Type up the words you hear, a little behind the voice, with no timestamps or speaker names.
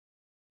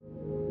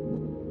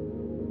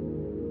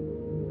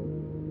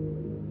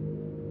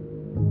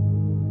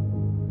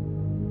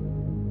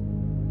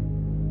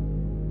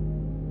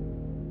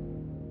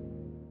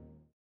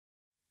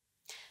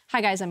Hi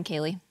guys, I'm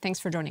Kaylee.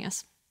 Thanks for joining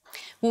us.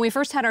 When we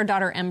first had our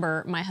daughter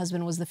Ember, my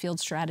husband was the field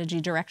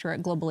strategy director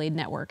at Global Aid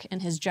Network,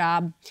 and his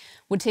job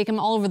would take him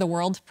all over the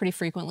world pretty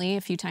frequently,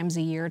 a few times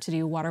a year, to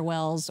do water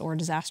wells or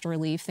disaster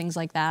relief, things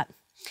like that.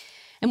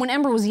 And when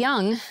Ember was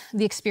young,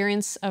 the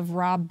experience of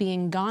Rob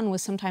being gone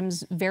was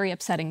sometimes very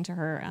upsetting to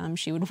her.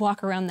 She would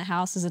walk around the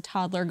house as a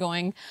toddler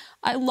going,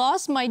 "I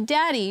lost my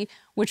daddy,"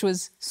 which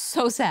was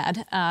so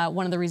sad.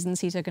 One of the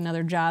reasons he took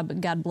another job,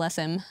 God bless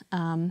him.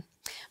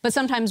 But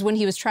sometimes when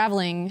he was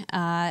traveling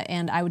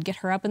and I would get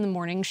her up in the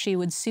morning, she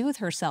would soothe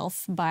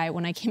herself by,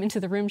 when I came into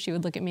the room, she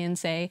would look at me and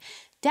say,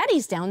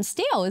 "Daddy's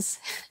downstairs."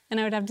 And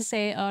I would have to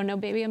say, "Oh no,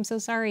 baby, I'm so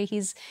sorry.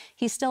 He's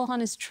still on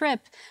his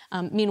trip."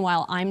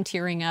 Meanwhile, I'm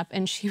tearing up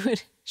and she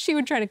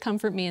would try to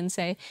comfort me and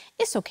say,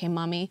 "It's okay,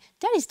 Mommy.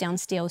 Daddy's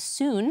downstairs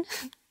soon."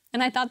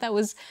 And I thought that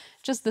was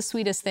just the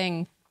sweetest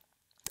thing.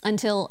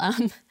 Until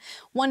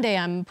one day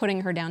I'm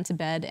putting her down to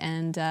bed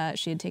and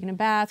she had taken a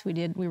bath. We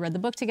read the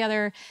book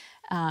together,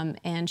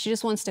 and she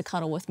just wants to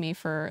cuddle with me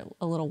for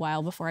a little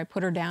while before I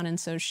put her down. And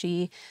so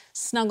she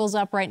snuggles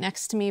up right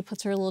next to me,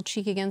 puts her little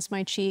cheek against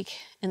my cheek,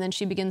 and then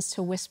she begins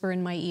to whisper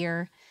in my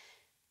ear,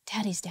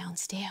 "Daddy's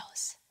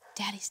downstairs.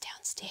 Daddy's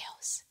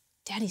downstairs.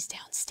 Daddy's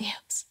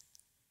downstairs."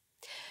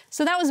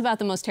 So that was about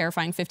the most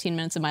terrifying 15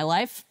 minutes of my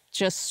life,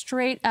 just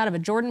straight out of a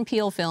Jordan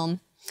Peele film.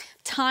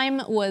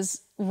 Time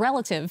was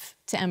relative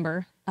to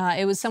Ember.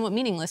 It was somewhat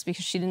meaningless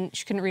because she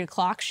couldn't read a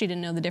clock. She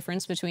didn't know the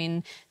difference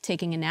between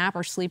taking a nap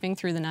or sleeping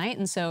through the night.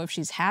 And so if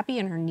she's happy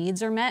and her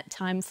needs are met,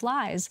 time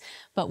flies.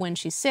 But when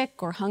she's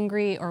sick or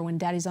hungry or when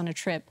daddy's on a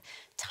trip,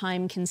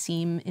 time can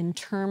seem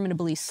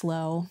interminably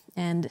slow.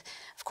 And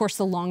of course,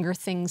 the longer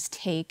things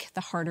take,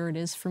 the harder it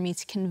is for me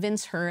to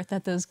convince her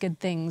that those good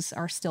things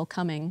are still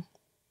coming.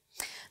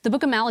 The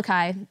book of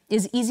Malachi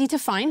is easy to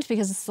find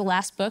because it's the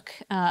last book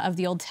of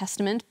the Old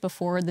Testament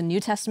before the New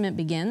Testament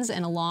begins.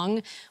 And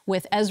along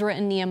with Ezra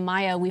and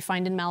Nehemiah, we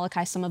find in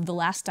Malachi some of the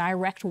last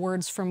direct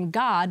words from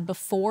God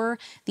before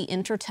the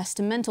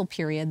intertestamental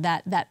period,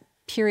 that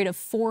period of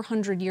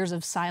 400 years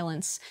of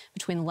silence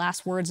between the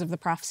last words of the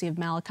prophecy of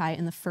Malachi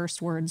and the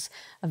first words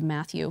of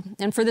Matthew.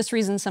 And for this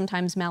reason,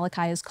 sometimes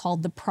Malachi is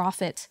called the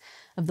prophet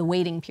of the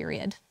waiting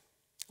period.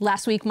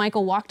 Last week,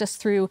 Michael walked us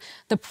through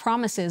the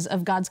promises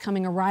of God's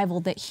coming arrival,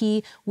 that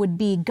he would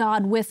be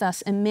God with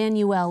us,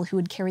 Emmanuel, who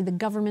would carry the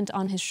government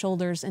on his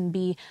shoulders and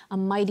be a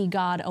mighty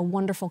God, a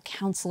wonderful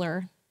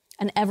counselor,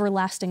 an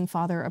everlasting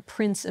Father, a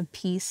Prince of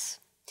Peace.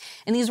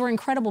 And these were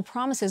incredible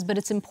promises, but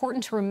it's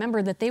important to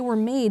remember that they were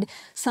made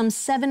some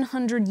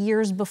 700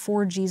 years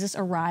before Jesus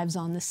arrives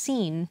on the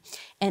scene.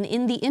 And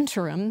in the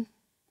interim,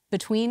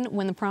 between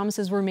when the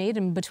promises were made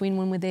and between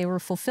when they were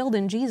fulfilled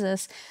in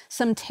Jesus,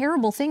 some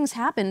terrible things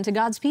happened to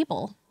God's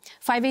people.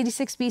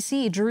 586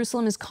 BC,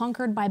 Jerusalem is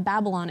conquered by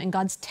Babylon and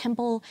God's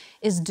temple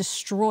is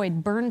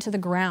destroyed, burned to the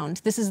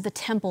ground. This is the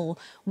temple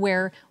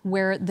where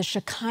the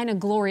Shekinah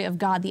glory of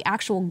God, the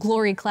actual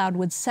glory cloud,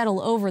 would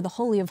settle over the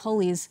Holy of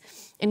Holies,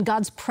 and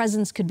God's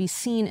presence could be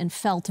seen and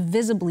felt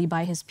visibly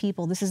by his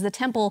people. This is the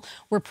temple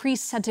where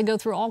priests had to go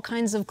through all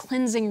kinds of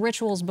cleansing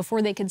rituals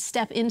before they could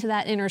step into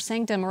that inner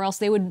sanctum, or else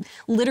they would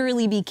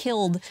literally be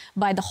killed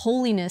by the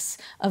holiness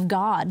of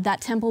God.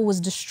 That temple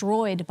was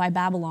destroyed by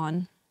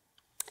Babylon.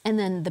 And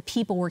then the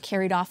people were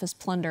carried off as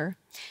plunder.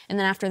 And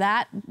then after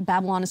that,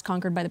 Babylon is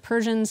conquered by the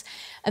Persians.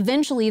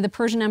 Eventually, the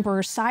Persian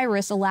Emperor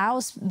Cyrus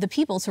allows the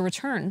people to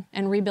return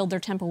and rebuild their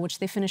temple, which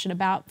they finish at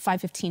about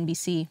 515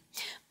 BC.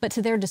 But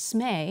to their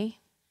dismay,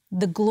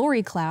 the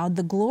glory cloud,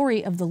 the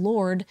glory of the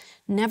Lord,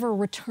 never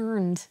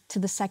returned to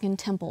the second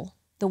temple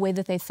the way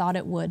that they thought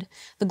it would.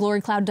 The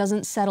glory cloud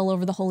doesn't settle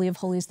over the Holy of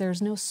Holies.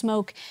 There's no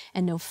smoke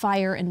and no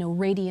fire and no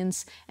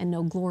radiance and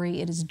no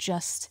glory. It is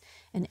just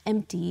an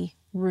empty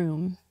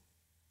room.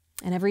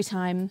 And every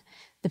time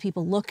the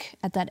people look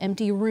at that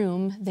empty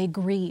room, they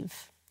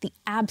grieve the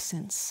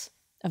absence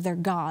of their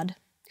God,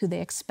 who they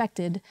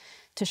expected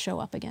to show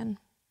up again.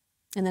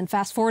 And then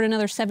fast forward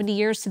another 70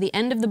 years to the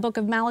end of the book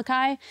of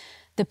Malachi,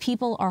 the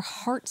people are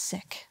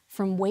heartsick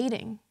from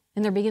waiting,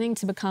 and they're beginning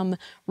to become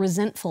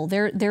resentful.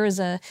 There's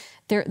an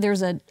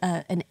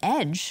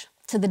edge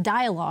to the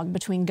dialogue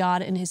between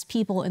God and his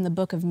people in the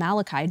book of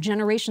Malachi.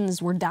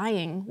 Generations were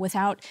dying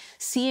without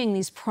seeing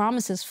these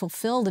promises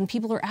fulfilled, and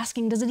people are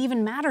asking, does it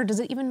even matter? Does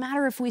it even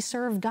matter if we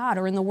serve God?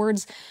 Or in the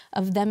words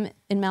of them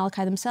in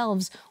Malachi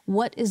themselves,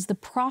 what is the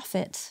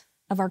profit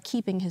of our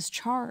keeping his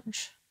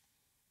charge?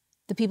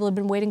 The people had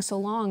been waiting so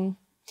long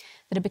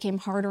that it became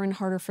harder and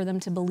harder for them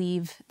to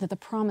believe that the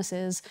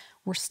promises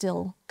were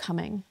still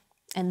coming.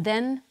 And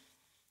then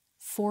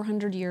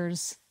 400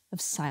 years of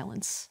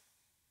silence.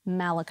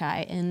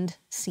 Malachi, end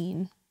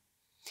scene.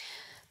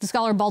 The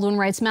scholar Baldwin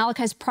writes,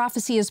 Malachi's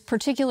prophecy is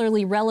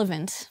particularly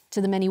relevant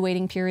to the many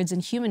waiting periods in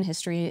human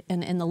history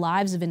and in the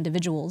lives of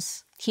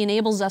individuals. He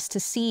enables us to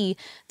see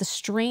the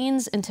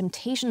strains and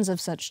temptations of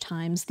such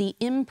times, the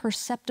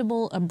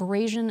imperceptible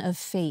abrasion of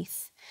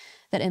faith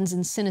that ends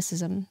in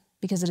cynicism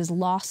because it has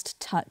lost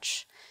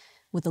touch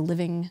with the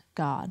living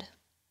God.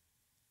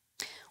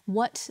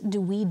 What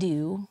do we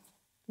do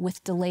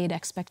with delayed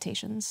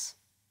expectations?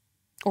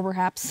 Or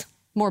perhaps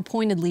More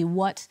pointedly,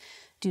 what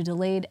do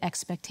delayed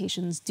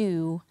expectations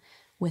do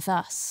with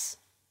us?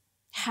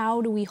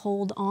 How do we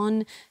hold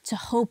on to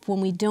hope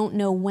when we don't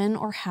know when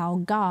or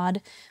how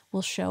God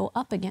will show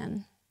up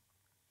again?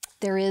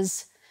 There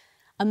is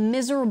a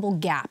miserable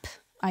gap,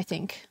 I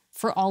think,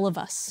 for all of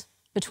us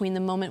between the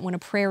moment when a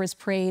prayer is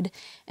prayed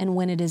and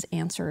when it is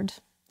answered.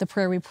 The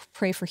prayer we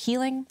pray for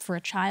healing, for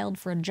a child,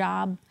 for a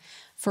job,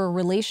 for a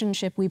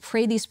relationship. We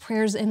pray these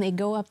prayers and they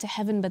go up to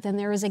heaven, but then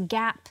there is a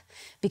gap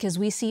because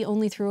we see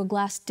only through a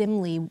glass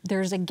dimly.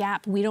 There's a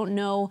gap. We don't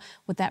know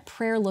what that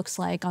prayer looks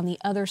like on the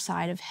other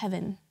side of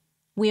heaven.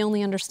 We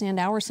only understand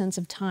our sense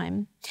of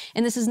time.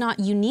 And this is not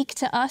unique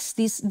to us.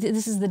 This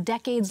is the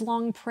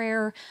decades-long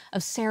prayer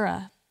of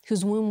Sarah,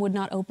 whose womb would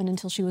not open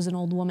until she was an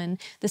old woman.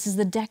 This is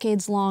the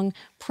decades-long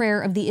prayer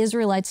of the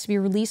Israelites to be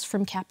released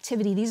from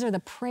captivity. These are the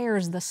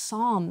prayers, the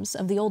Psalms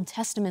of the Old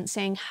Testament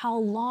saying, "How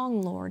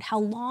long, Lord? How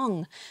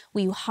long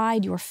will you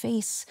hide your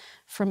face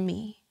from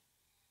me?"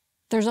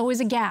 There's always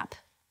a gap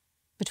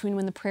between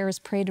when the prayer is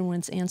prayed and when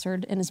it's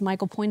answered. And as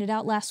Michael pointed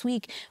out last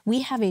week,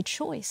 we have a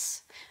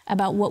choice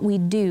about what we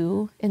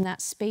do in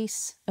that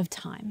space of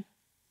time.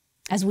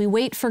 As we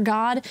wait for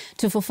God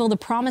to fulfill the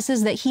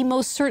promises that he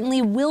most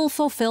certainly will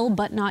fulfill,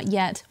 but not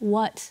yet,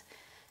 what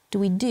do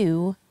we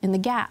do in the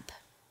gap?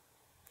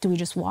 Do we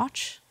just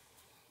watch?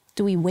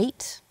 Do we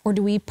wait? Or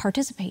do we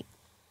participate?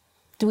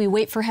 Do we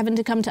wait for heaven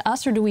to come to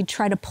us, or do we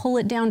try to pull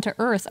it down to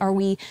earth? Are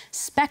we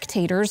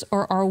spectators,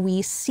 or are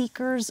we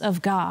seekers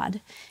of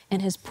God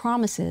and his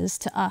promises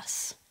to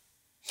us?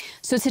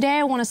 So today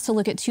I want us to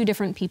look at two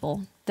different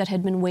people that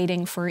had been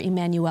waiting for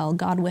Emmanuel,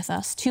 God with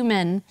us. Two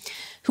men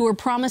who were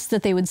promised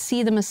that they would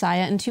see the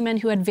Messiah, and two men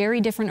who had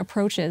very different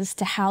approaches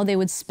to how they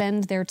would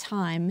spend their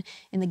time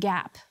in the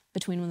gap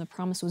between when the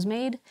promise was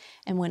made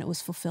and when it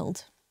was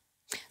fulfilled.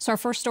 So our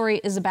first story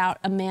is about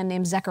a man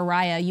named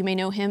Zechariah. You may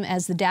know him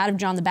as the dad of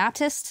John the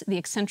Baptist, the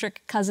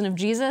eccentric cousin of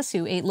Jesus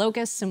who ate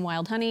locusts and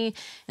wild honey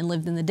and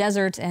lived in the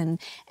desert and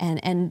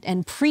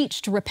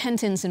preached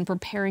repentance and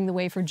preparing the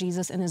way for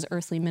Jesus in his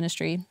earthly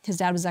ministry. His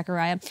dad was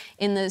Zechariah.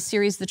 In the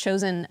series The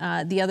Chosen, some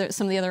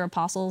of the other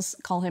apostles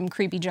call him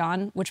Creepy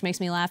John, which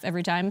makes me laugh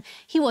every time.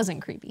 He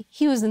wasn't creepy.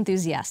 He was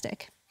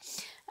enthusiastic.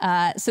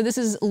 So this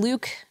is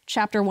Luke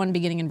chapter 1,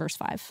 beginning in verse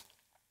 5.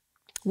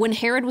 When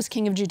Herod was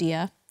king of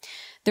Judea,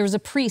 there was a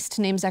priest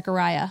named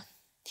Zechariah.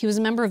 He was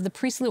a member of the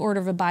priestly order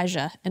of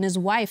Abijah, and his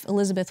wife,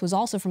 Elizabeth, was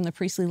also from the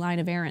priestly line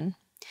of Aaron.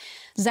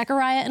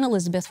 Zechariah and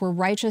Elizabeth were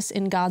righteous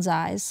in God's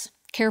eyes,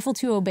 careful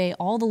to obey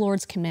all the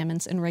Lord's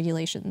commandments and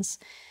regulations.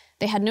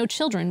 They had no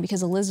children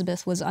because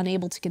Elizabeth was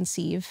unable to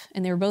conceive,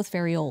 and they were both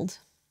very old.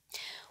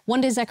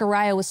 One day,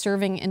 Zechariah was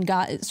serving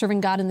God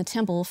in the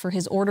temple, for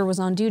his order was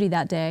on duty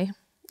that day.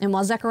 And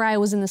while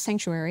Zechariah was in the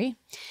sanctuary,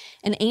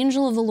 an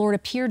angel of the Lord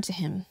appeared to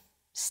him,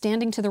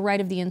 standing to the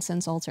right of the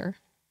incense altar.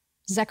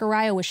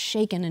 Zechariah was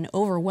shaken and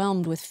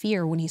overwhelmed with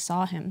fear when he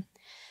saw him.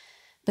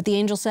 But the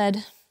angel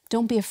said,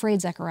 "Don't be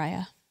afraid,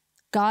 Zechariah.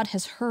 God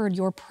has heard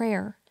your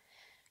prayer.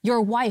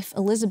 Your wife,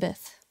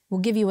 Elizabeth, will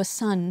give you a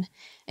son,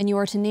 and you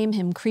are to name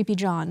him Creepy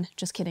John."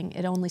 Just kidding.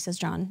 It only says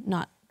John,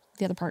 not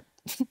the other part.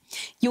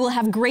 "You will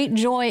have great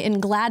joy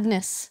and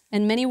gladness,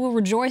 and many will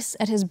rejoice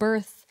at his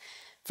birth,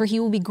 for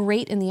he will be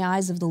great in the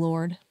eyes of the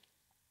Lord.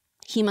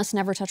 He must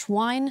never touch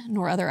wine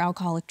nor other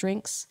alcoholic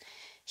drinks.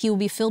 He will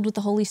be filled with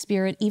the Holy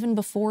Spirit even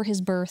before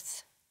his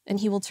birth, and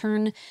he will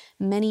turn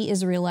many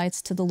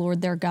Israelites to the Lord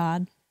their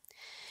God.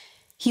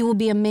 He will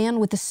be a man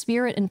with the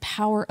spirit and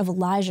power of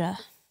Elijah.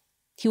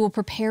 He will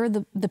prepare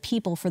the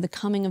people for the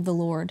coming of the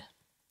Lord.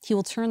 He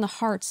will turn the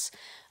hearts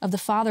of the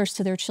fathers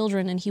to their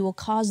children, and he will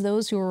cause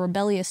those who are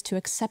rebellious to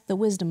accept the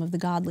wisdom of the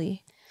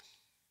godly."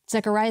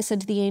 Zechariah said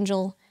to the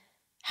angel,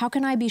 "How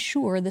can I be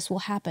sure this will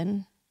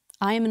happen?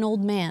 I am an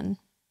old man,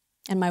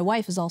 and my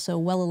wife is also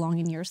well along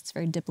in years." It's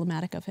very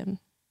diplomatic of him.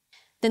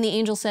 Then the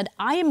angel said,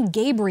 "I am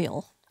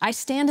Gabriel. I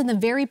stand in the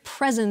very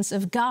presence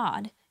of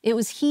God. It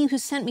was he who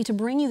sent me to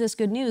bring you this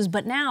good news.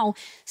 But now,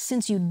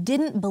 since you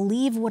didn't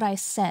believe what I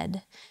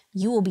said,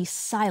 you will be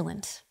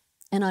silent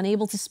and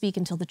unable to speak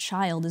until the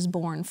child is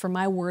born, for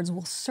my words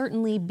will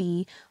certainly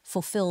be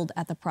fulfilled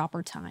at the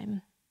proper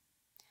time."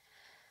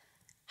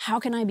 How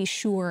can I be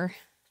sure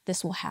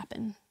this will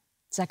happen?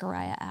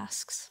 Zechariah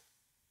asks.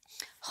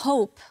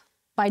 Hope,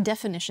 by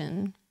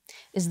definition,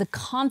 is the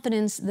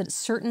confidence that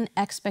certain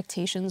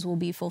expectations will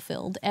be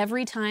fulfilled.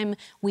 Every time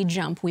we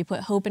jump, we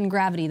put hope in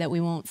gravity that we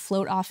won't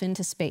float off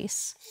into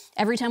space.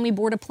 Every time we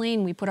board a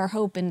plane, we put our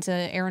hope into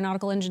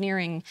aeronautical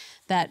engineering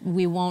that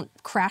we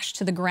won't crash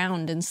to the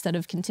ground instead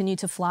of continue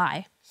to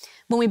fly.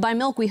 When we buy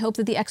milk, we hope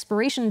that the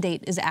expiration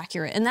date is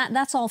accurate, and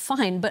that's all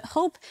fine, but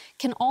hope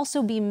can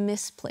also be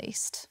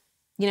misplaced.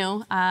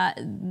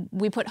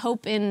 We put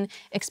hope in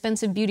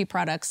expensive beauty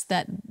products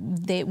that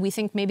we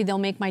think maybe they'll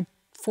make my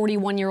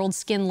 41-year-old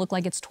skin look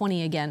like it's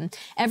 20 again.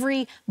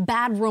 Every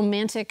bad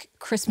romantic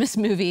Christmas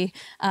movie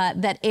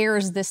that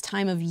airs this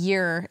time of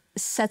year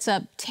sets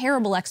up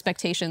terrible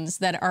expectations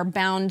that are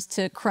bound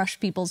to crush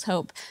people's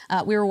hope.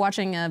 We were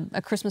watching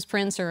a Christmas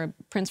Prince or a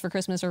Prince for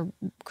Christmas or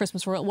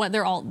Christmas World.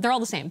 They're all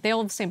the same. They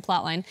all have the same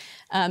plot line.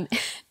 And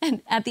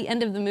at the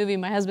end of the movie,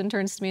 my husband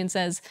turns to me and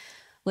says,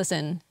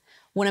 "Listen,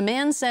 when a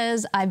man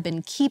says, 'I've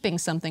been keeping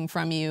something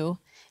from you,'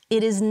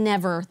 it is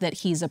never that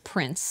he's a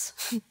prince."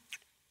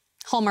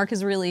 Hallmark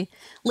has really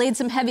laid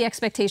some heavy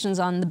expectations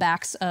on the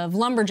backs of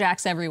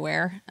lumberjacks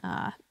everywhere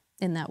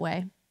in that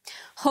way.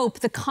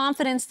 Hope, the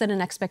confidence that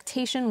an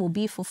expectation will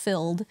be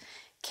fulfilled,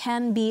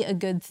 can be a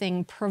good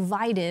thing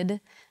provided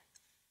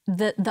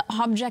the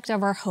object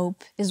of our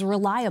hope is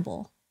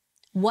reliable.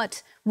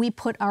 What we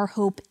put our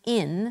hope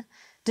in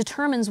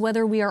determines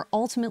whether we are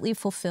ultimately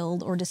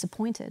fulfilled or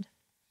disappointed.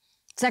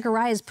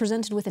 Zechariah is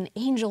presented with an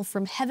angel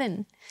from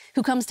heaven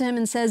who comes to him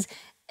and says,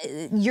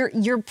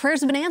 your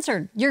prayers have been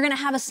answered. You're going to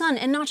have a son,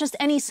 and not just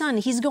any son.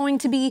 He's going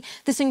to be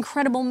this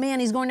incredible man.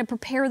 He's going to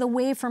prepare the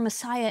way for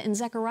Messiah. And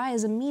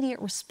Zechariah's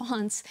immediate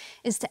response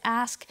is to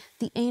ask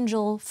the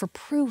angel for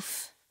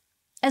proof,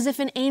 as if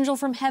an angel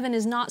from heaven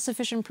is not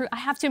sufficient proof. I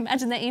have to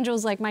imagine the angel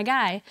is like, my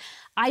guy,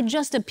 I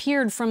just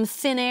appeared from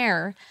thin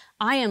air.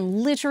 I am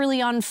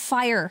literally on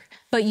fire,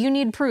 but you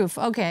need proof.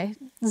 Okay,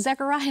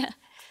 Zechariah,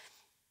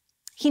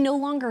 he no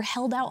longer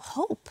held out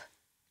hope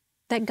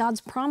that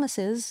God's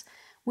promises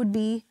would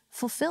be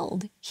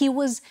fulfilled. He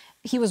was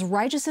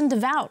righteous and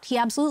devout. He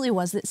absolutely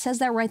was. It says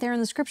that right there in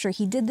the scripture.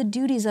 He did the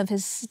duties of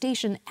his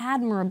station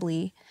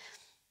admirably,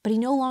 but he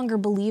no longer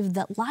believed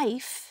that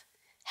life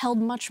held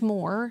much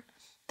more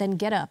than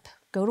get up,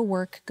 go to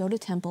work, go to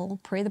temple,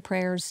 pray the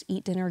prayers,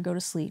 eat dinner, go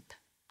to sleep.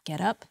 Get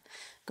up,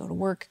 go to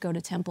work, go to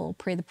temple,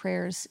 pray the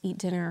prayers, eat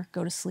dinner,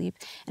 go to sleep.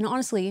 And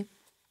honestly,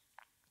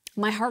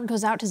 my heart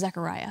goes out to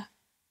Zechariah,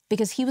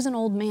 because he was an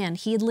old man.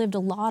 He had lived a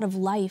lot of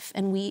life,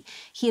 and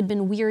he had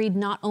been wearied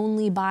not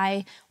only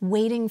by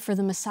waiting for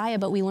the Messiah,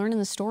 but we learn in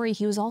the story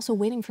he was also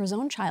waiting for his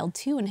own child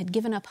too, and had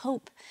given up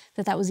hope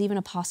that that was even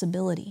a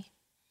possibility.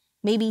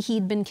 Maybe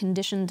he'd been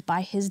conditioned by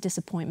his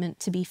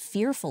disappointment to be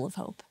fearful of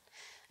hope.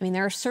 I mean,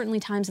 there are certainly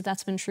times that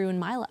that's been true in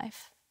my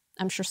life.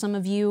 I'm sure some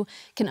of you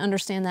can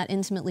understand that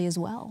intimately as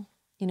well.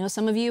 You know,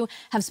 some of you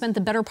have spent the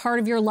better part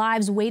of your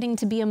lives waiting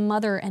to be a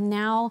mother, and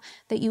now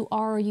that you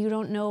are, you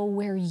don't know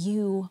where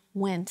you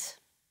went.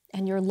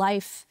 And your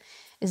life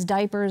is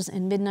diapers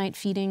and midnight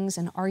feedings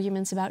and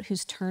arguments about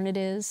whose turn it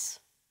is.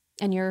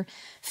 And you're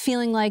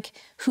feeling like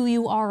who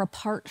you are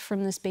apart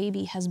from this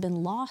baby has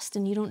been lost,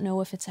 and you don't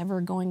know if it's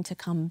ever going to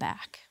come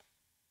back.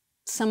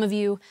 Some of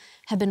you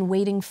have been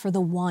waiting for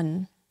the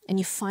one, and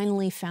you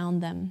finally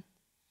found them.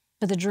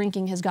 But the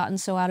drinking has gotten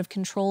so out of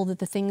control that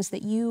the things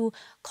that you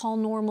call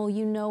normal,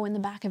 you know in the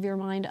back of your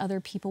mind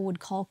other people would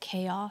call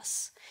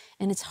chaos.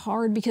 And it's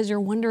hard because you're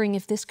wondering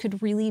if this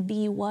could really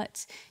be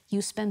what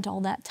you spent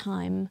all that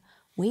time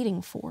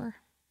waiting for.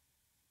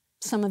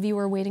 Some of you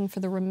are waiting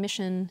for the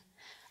remission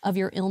of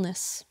your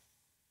illness.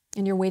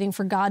 And you're waiting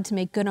for God to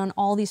make good on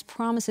all these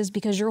promises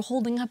because you're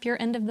holding up your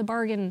end of the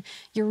bargain.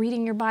 You're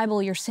reading your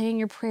Bible, you're saying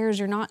your prayers,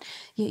 you're not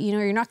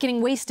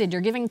getting wasted,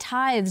 you're giving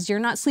tithes, you're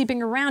not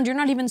sleeping around, you're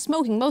not even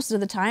smoking most of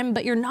the time,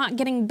 but you're not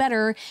getting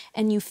better,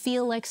 and you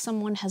feel like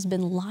someone has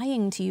been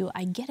lying to you.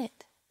 I get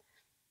it.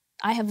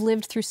 I have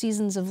lived through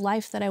seasons of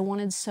life that I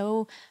wanted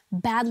so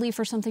badly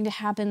for something to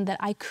happen that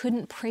I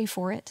couldn't pray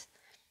for it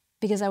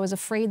because I was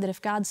afraid that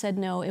if God said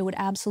no, it would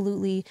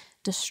absolutely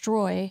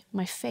destroy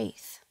my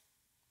faith.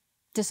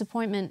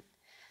 Disappointment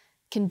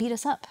can beat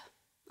us up.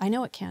 I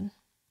know it can.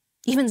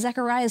 Even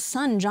Zechariah's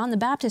son, John the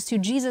Baptist, who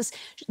Jesus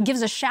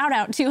gives a shout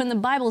out to in the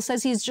Bible,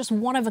 says he's just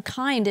one of a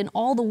kind in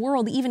all the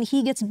world. Even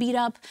he gets beat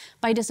up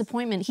by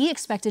disappointment. He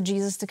expected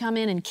Jesus to come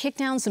in and kick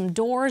down some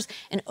doors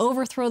and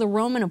overthrow the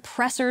Roman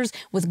oppressors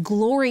with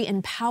glory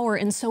and power.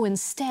 And so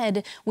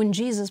instead, when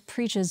Jesus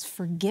preaches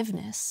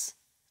forgiveness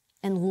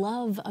and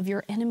love of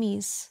your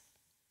enemies,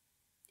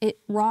 it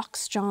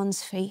rocks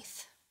John's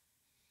faith.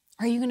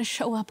 Are you going to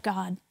show up,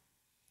 God?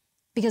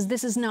 Because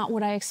this is not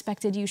what I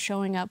expected you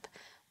showing up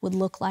would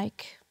look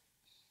like.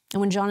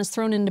 And when John is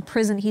thrown into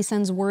prison, he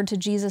sends word to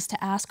Jesus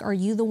to ask, are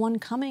you the one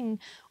coming,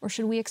 or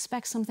should we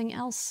expect something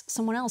else,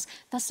 someone else?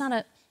 That's not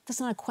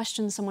a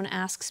question someone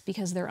asks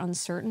because they're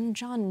uncertain.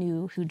 John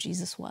knew who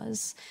Jesus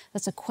was.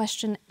 That's a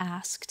question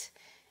asked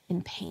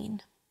in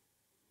pain.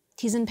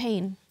 He's in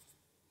pain.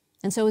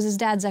 And so is his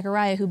dad,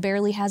 Zechariah, who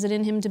barely has it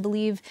in him to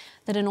believe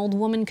that an old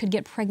woman could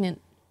get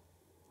pregnant,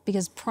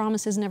 because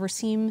promises never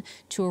seem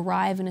to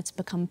arrive and it's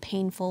become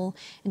painful,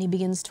 and he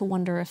begins to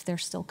wonder if they're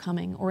still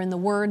coming. Or in the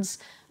words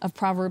of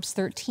Proverbs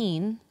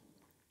 13,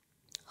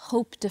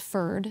 hope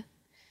deferred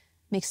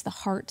makes the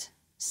heart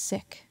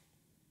sick.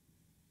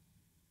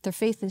 Their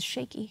faith is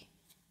shaky,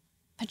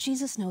 but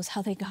Jesus knows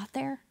how they got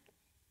there.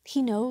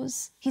 He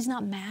knows. He's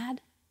not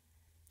mad.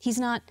 He's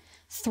not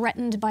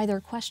threatened by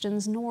their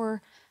questions,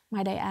 nor,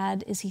 might I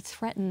add, is he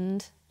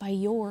threatened by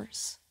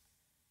yours.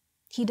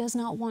 He does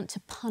not want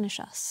to punish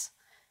us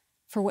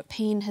for what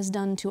pain has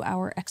done to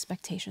our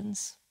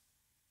expectations.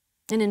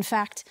 And in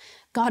fact,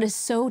 God is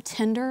so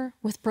tender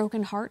with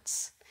broken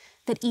hearts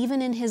that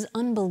even in his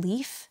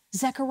unbelief,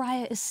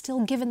 Zechariah is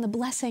still given the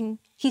blessing.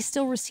 He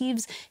still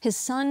receives his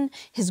son,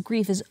 his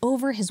grief is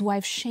over, his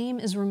wife's shame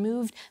is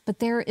removed, but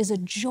there is a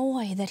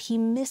joy that he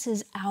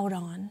misses out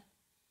on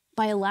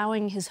by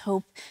allowing his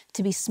hope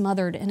to be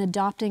smothered and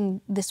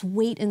adopting this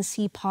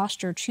wait-and-see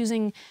posture,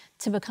 choosing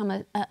to become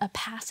a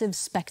passive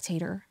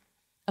spectator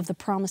of the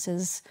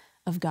promises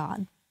of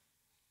God.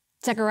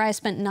 Zechariah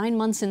spent 9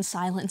 months in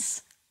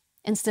silence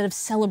instead of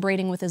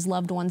celebrating with his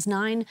loved ones,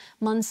 9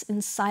 months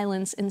in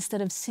silence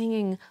instead of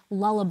singing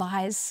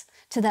lullabies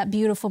to that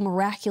beautiful,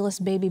 miraculous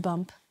baby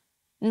bump,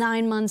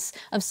 9 months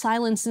of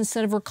silence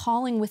instead of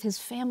recalling with his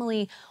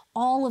family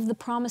all of the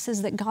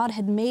promises that God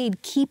had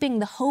made, keeping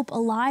the hope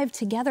alive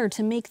together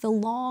to make the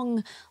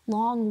long,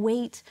 long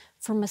wait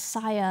for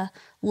Messiah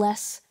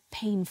less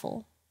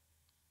painful.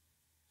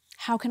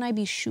 How can I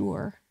be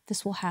sure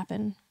this will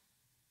happen?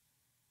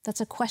 That's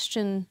a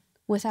question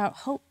without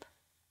hope.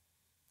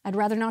 I'd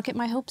rather not get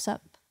my hopes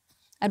up.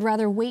 I'd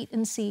rather wait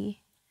and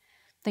see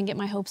than get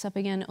my hopes up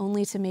again,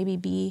 only to maybe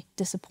be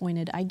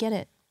disappointed. I get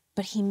it,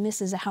 but he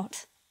misses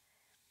out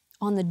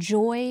on the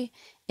joy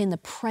in the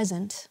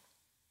present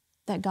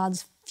that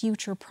God's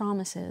future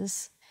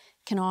promises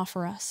can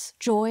offer us.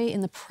 Joy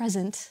in the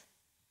present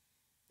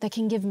that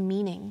can give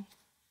meaning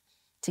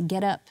to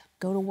get up,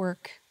 go to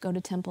work, go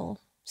to temple,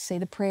 say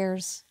the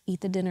prayers,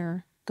 eat the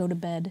dinner, go to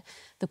bed,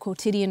 the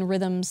quotidian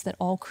rhythms that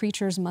all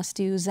creatures must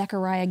do.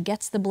 Zechariah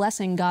gets the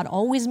blessing. God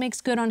always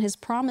makes good on his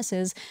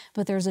promises,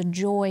 but there's a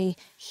joy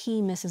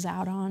he misses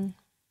out on.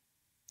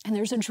 And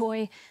there's a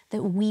joy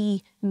that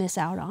we miss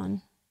out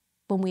on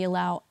when we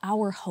allow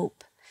our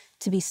hope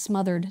to be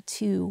smothered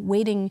too.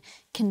 Waiting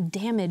can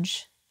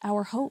damage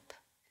our hope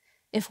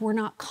if we're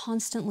not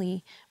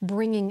constantly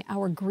bringing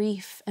our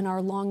grief and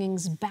our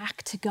longings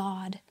back to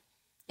God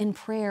in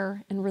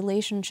prayer and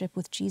relationship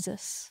with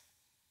Jesus.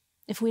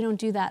 If we don't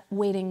do that,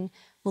 waiting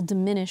will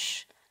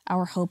diminish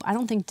our hope. I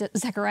don't think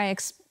Zechariah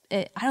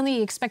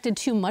he expected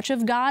too much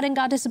of God and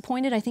got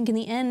disappointed. I think in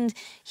the end,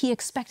 he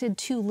expected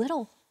too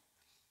little.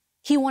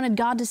 He wanted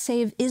God to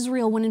save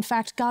Israel when in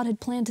fact God had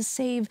planned to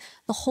save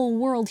the whole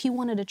world. He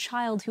wanted a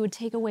child who would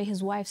take away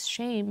his wife's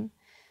shame,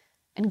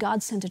 and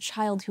God sent a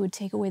child who would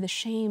take away the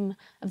shame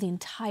of the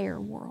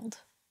entire world.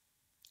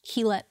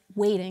 He let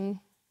waiting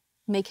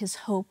make his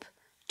hope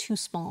too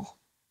small,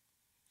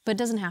 but it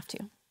doesn't have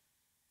to.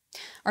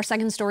 Our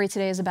second story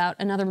today is about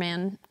another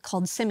man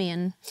called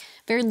Simeon.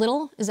 Very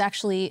little is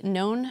actually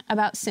known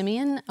about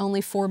Simeon, only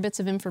 4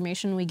 bits of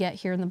information we get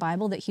here in the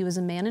Bible: that he was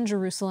a man in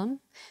Jerusalem,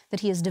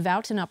 that he is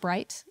devout and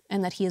upright,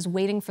 and that he is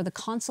waiting for the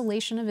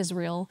consolation of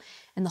Israel,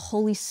 and the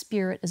Holy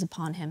Spirit is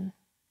upon him.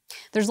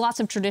 There's lots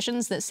of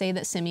traditions that say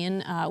that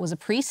Simeon was a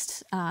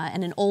priest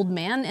and an old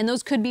man, and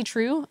those could be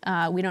true.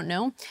 We don't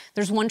know.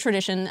 There's one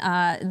tradition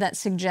that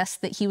suggests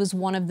that he was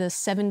one of the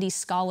 70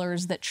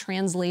 scholars that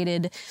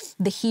translated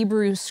the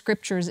Hebrew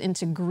scriptures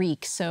into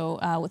Greek, so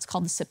what's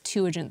called the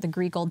Septuagint, the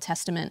Greek Old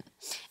Testament,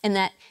 and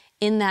that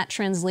in that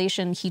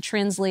translation, he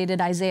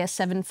translated Isaiah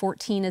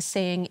 7:14 as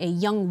saying a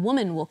young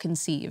woman will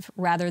conceive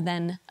rather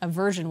than a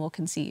virgin will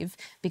conceive,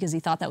 because he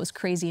thought that was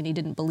crazy and he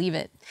didn't believe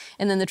it.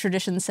 And then the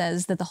tradition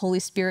says that the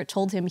Holy Spirit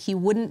told him he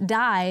wouldn't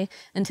die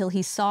until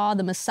he saw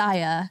the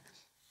Messiah,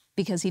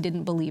 because he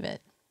didn't believe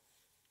it.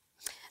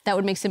 That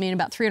would make Simeon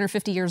about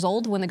 350 years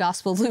old when the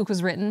Gospel of Luke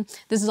was written.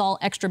 This is all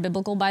extra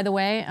biblical, by the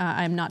way.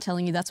 I'm not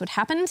telling you that's what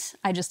happened.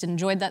 I just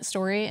enjoyed that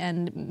story,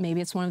 and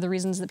maybe it's one of the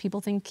reasons that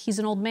people think he's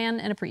an old man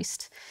and a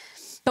priest.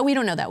 But we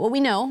don't know that. What we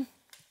know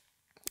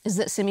is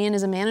that Simeon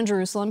is a man in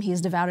Jerusalem. He is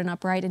devout and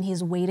upright, and he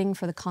is waiting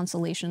for the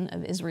consolation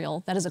of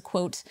Israel. That is a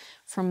quote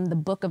from the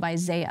book of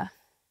Isaiah.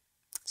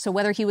 So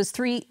whether he was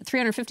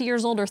 350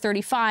 years old or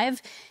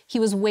 35, he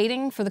was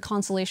waiting for the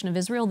consolation of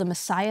Israel, the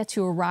Messiah,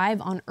 to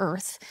arrive on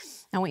earth.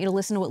 I want you to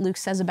listen to what Luke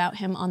says about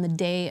him on the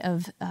day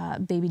of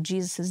baby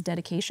Jesus'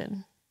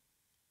 dedication.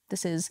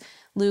 This is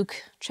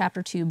Luke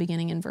chapter 2,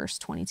 beginning in verse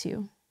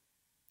 22.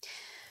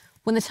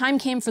 When the time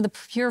came for the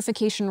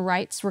purification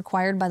rites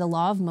required by the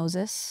law of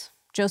Moses,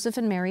 Joseph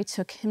and Mary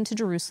took him to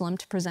Jerusalem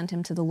to present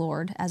him to the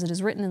Lord. As it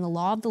is written in the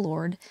law of the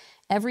Lord,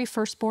 every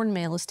firstborn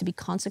male is to be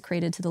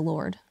consecrated to the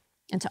Lord,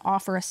 and to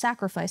offer a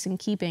sacrifice in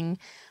keeping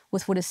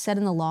with what is said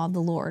in the law of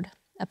the Lord,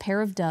 a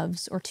pair of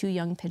doves or 2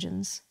 young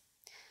pigeons.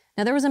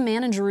 Now there was a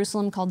man in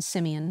Jerusalem called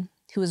Simeon,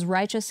 who was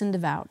righteous and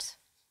devout.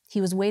 He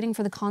was waiting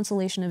for the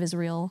consolation of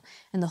Israel,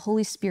 and the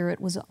Holy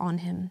Spirit was on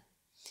him.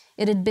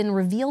 It had been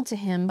revealed to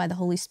him by the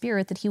Holy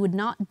Spirit that he would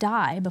not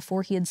die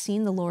before he had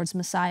seen the Lord's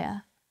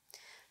Messiah.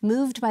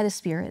 Moved by the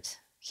Spirit,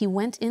 he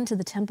went into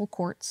the temple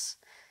courts.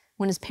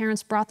 When his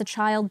parents brought the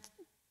child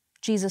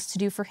Jesus to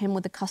do for him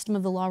what the custom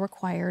of the law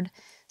required,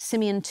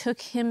 Simeon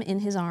took him in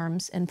his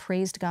arms and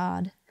praised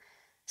God,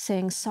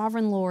 saying,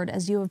 "Sovereign Lord,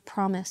 as you have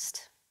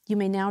promised, you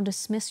may now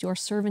dismiss your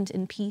servant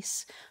in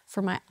peace,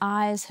 for my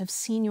eyes have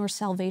seen your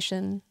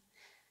salvation,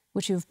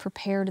 which you have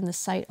prepared in the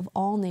sight of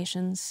all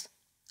nations,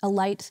 a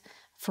light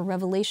for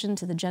revelation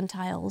to the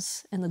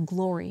Gentiles and the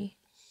glory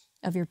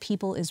of your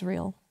people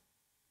Israel."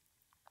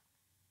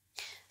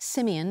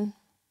 Simeon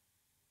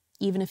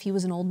even if he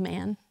was an old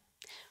man,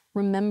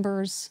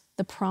 remembers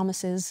the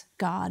promises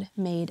God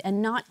made,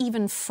 and not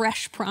even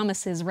fresh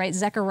promises, right?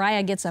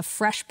 Zechariah gets a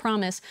fresh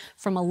promise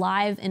from a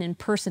live and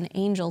in-person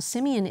angel.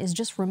 Simeon is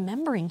just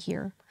remembering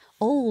here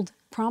old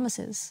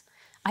promises.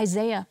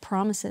 Isaiah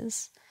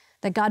promises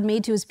that God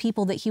made to his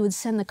people that he would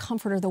send the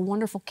comforter, the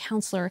wonderful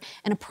counselor,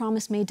 and a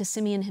promise made to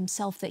Simeon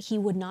himself that he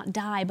would not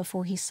die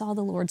before he saw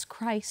the Lord's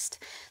Christ.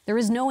 There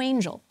is no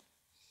angel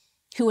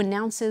who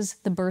announces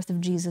the birth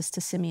of Jesus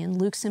to Simeon.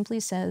 Luke simply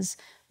says,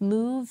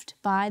 moved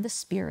by the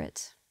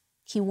Spirit,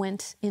 he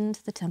went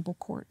into the temple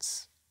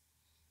courts.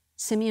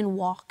 Simeon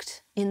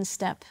walked in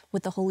step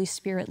with the Holy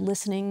Spirit,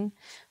 listening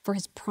for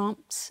his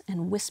prompts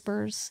and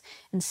whispers,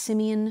 and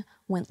Simeon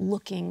went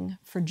looking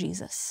for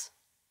Jesus.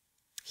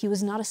 He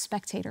was not a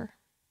spectator.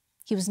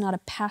 He was not a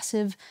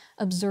passive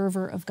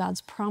observer of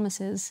God's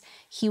promises.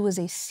 He was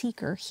a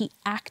seeker. He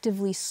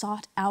actively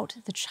sought out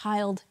the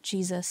child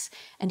Jesus,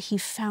 and he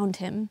found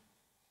him.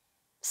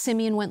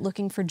 Simeon went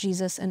looking for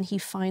Jesus, and he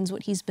finds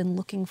what he's been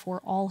looking for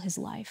all his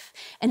life.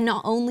 And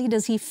not only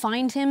does he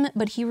find him,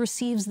 but he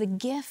receives the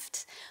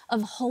gift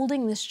of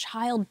holding this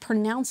child,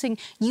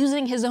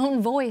 using his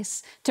own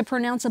voice to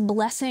pronounce a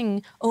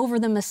blessing over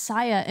the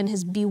Messiah and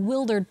his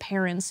bewildered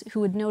parents,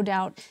 who would no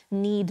doubt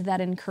need that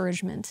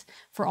encouragement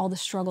for all the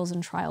struggles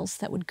and trials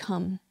that would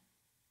come.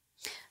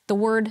 The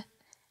word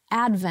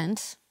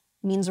Advent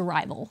means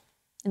arrival,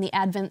 and the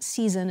Advent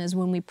season is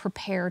when we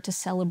prepare to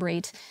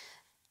celebrate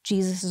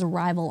Jesus'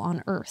 arrival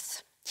on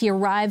earth. He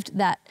arrived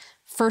that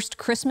first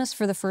Christmas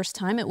for the first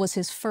time. It was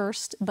his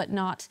first, but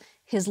not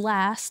his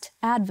last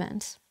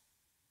Advent.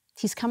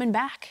 He's coming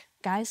back,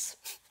 guys.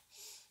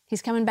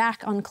 He's coming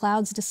back on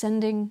clouds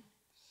descending,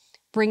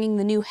 bringing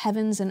the new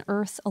heavens and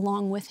earth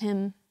along with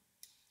him,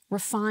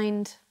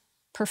 refined,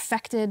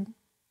 perfected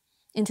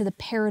into the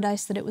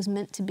paradise that it was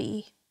meant to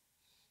be.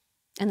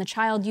 And the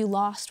child you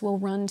lost will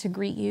run to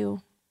greet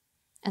you,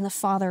 and the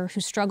father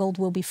who struggled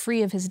will be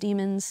free of his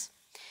demons,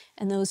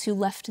 and those who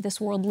left this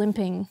world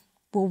limping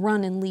will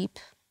run and leap,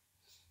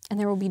 and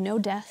there will be no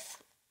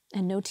death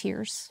and no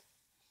tears,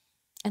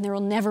 and there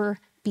will never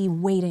be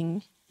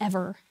waiting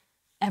ever,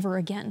 ever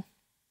again.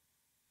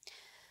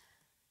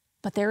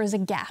 But there is a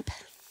gap,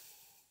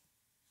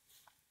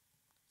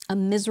 a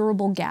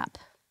miserable gap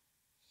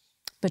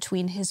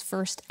between his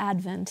first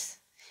advent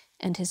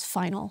and his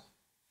final.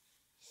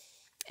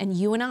 And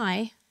you and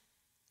I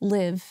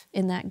live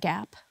in that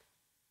gap.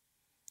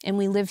 And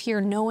we live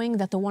here knowing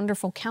that the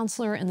wonderful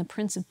counselor and the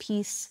Prince of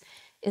Peace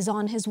is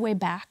on his way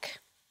back,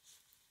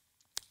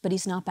 but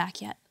he's not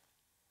back yet.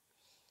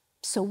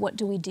 So what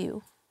do we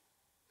do?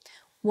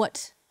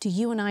 What do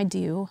you and I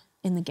do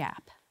in the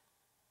gap?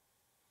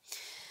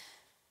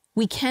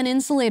 We can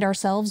insulate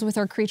ourselves with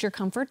our creature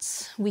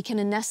comforts. We can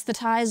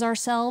anesthetize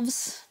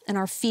ourselves and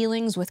our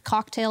feelings with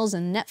cocktails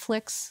and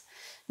Netflix,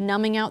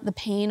 numbing out the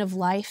pain of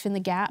life in the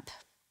gap.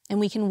 And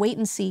we can wait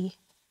and see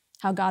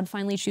how God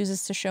finally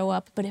chooses to show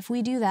up. But if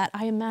we do that,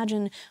 I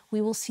imagine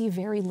we will see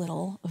very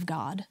little of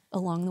God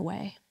along the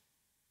way.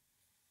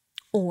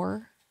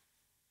 Or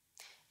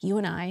you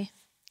and I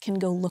can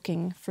go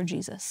looking for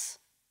Jesus.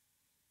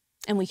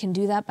 And we can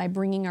do that by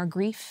bringing our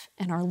grief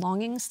and our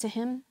longings to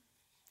him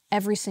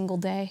every single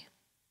day,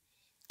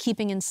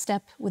 keeping in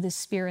step with his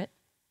Spirit,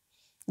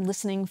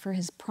 listening for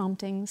his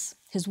promptings,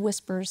 his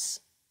whispers.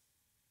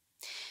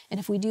 And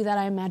if we do that,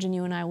 I imagine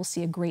you and I will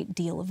see a great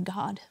deal of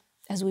God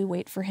as we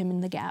wait for him in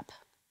the gap,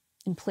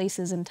 in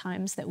places and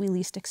times that we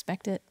least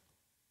expect it.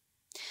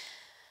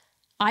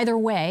 Either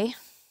way,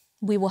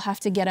 we will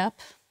have to get up,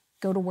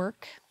 go to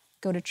work,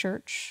 go to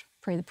church,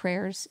 pray the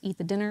prayers, eat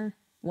the dinner,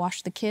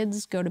 wash the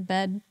kids, go to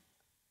bed.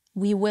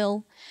 We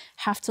will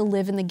have to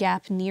live in the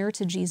gap near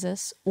to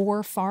Jesus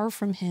or far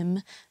from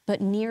him,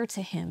 but near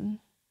to him.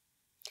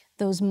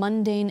 Those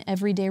mundane,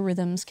 everyday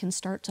rhythms can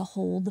start to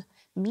hold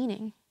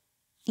meaning,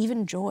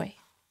 even joy.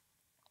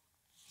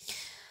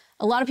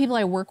 A lot of people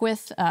I work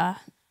with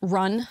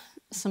run.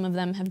 Some of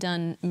them have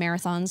done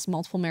marathons,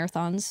 multiple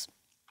marathons,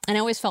 and I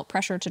always felt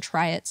pressure to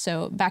try it.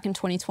 So back in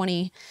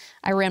 2020,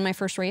 I ran my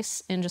first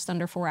race in just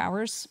under 4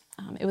 hours.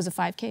 It was a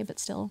 5K, but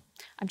still,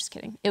 I'm just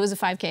kidding. It was a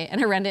 5K, and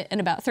I ran it in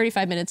about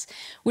 35 minutes,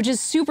 which is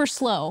super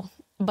slow,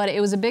 but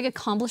it was a big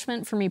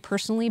accomplishment for me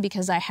personally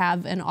because I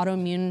have an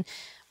autoimmune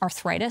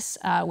arthritis,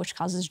 which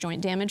causes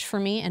joint damage for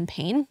me and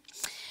pain.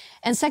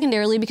 And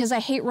secondarily, because I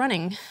hate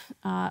running,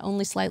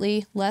 only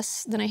slightly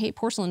less than I hate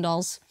porcelain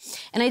dolls.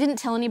 And I didn't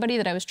tell anybody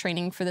that I was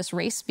training for this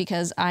race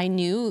because I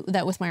knew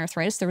that with my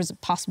arthritis, there was a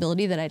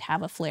possibility that I'd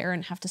have a flare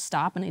and have to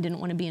stop, and I didn't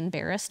want to be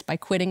embarrassed by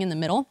quitting in the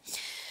middle.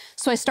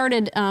 So I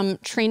started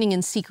training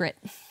in secret.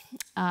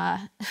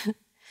 I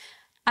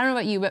don't know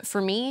about you, but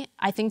for me,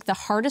 I think the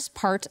hardest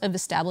part of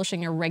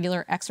establishing a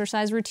regular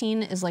exercise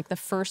routine is like the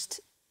first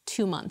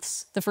 2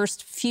 months, the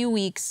first few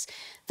weeks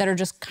that are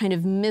just kind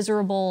of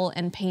miserable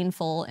and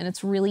painful, and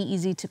it's really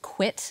easy to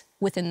quit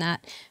within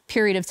that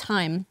period of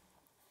time.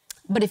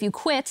 But if you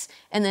quit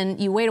and then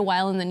you wait a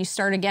while and then you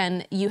start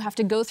again, you have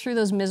to go through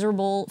those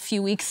miserable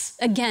few weeks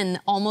again,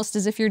 almost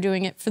as if you're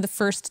doing it for the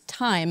first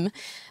time.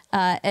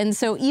 And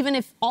so even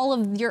if all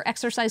of your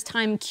exercise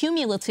time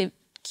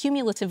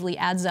cumulatively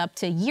adds up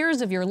to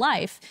years of your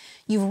life,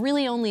 you've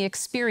really only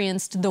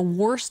experienced the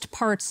worst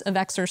parts of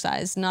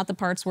exercise, not the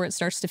parts where it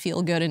starts to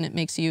feel good and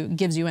it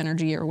gives you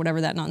energy or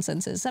whatever that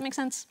nonsense is. Does that make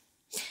sense?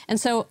 And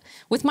so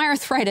with my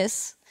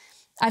arthritis,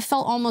 I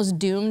felt almost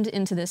doomed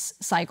into this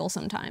cycle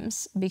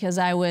sometimes because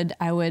I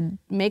would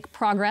make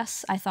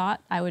progress, I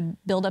thought. I would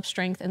build up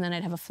strength and then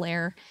I'd have a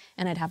flare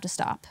and I'd have to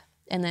stop.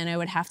 And then I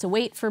would have to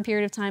wait for a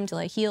period of time till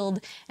I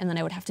healed, and then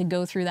I would have to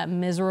go through that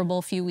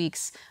miserable few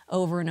weeks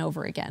over and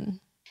over again.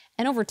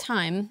 And over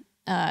time,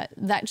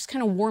 that just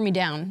kind of wore me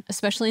down,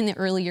 especially in the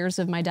early years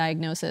of my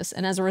diagnosis.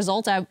 And as a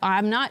result,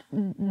 I'm not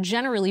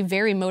generally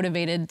very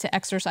motivated to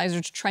exercise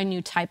or to try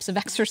new types of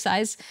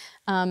exercise.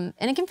 And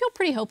it can feel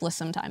pretty hopeless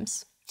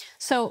sometimes.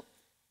 So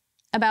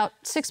about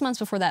 6 months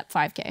before that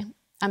 5K,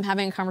 I'm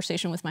having a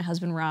conversation with my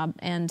husband, Rob,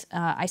 and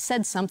I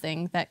said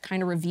something that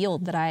kind of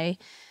revealed that I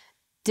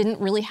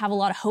didn't really have a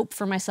lot of hope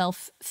for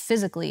myself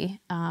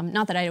physically.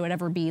 Not that I would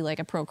ever be like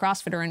a pro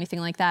CrossFitter or anything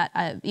like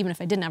that, even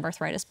if I didn't have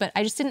arthritis, but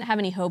I just didn't have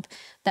any hope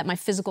that my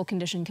physical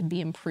condition could be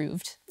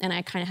improved. And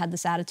I kind of had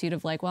this attitude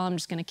of like, well, I'm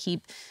just gonna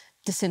keep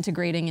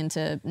disintegrating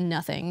into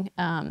nothing.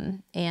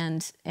 And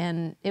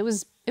it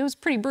was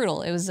pretty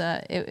brutal. It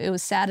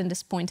was sad and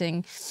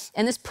disappointing.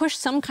 And this pushed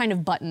some kind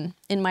of button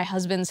in my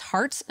husband's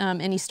heart.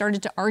 And he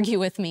started to argue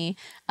with me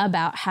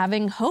about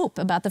having hope,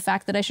 about the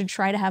fact that I should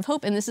try to have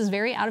hope. And this is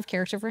very out of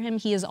character for him.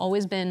 He has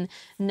always been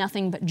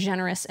nothing but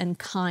generous and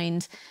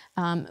kind,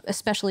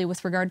 especially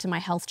with regard to my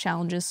health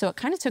challenges. So it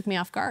kind of took me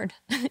off guard.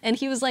 And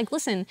he was like,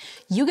 listen,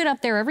 you get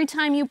up there every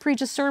time you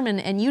preach a sermon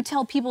and you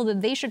tell people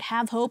that they should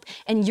have hope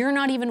and you're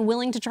not even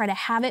willing to try to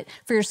have it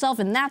for yourself,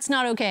 and that's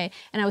not okay.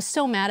 And I was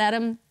so mad at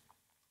him.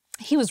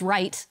 He was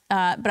right,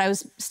 but I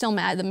was still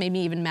mad. That made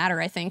me even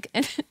madder, I think.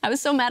 And I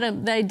was so mad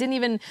that I didn't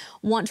even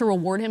want to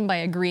reward him by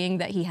agreeing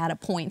that he had a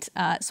point.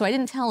 So I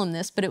didn't tell him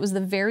this, but it was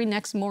the very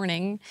next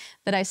morning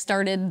that I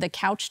started the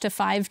Couch to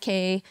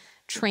 5K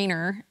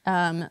trainer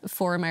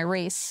for my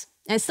race.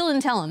 And I still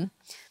didn't tell him.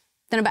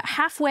 Then about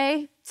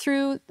halfway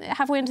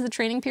into the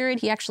training period,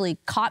 he actually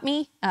caught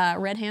me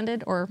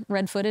red-handed or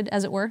red-footed,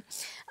 as it were.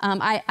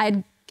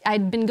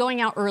 I'd been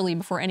going out early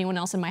before anyone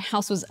else in my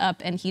house was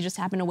up, and he just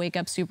happened to wake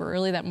up super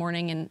early that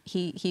morning, and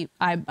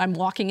I'm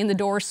walking in the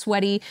door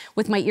sweaty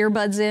with my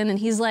earbuds in, and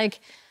he's like,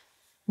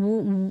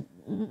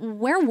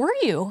 where were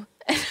you?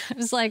 I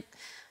was like,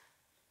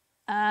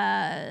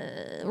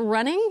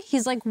 running?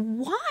 He's like,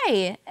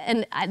 why?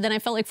 And then I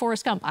felt like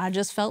Forrest Gump. I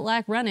just felt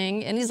like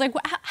running. And he's like,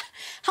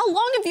 how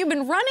long have you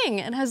been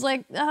running? And I was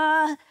like,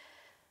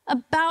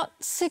 about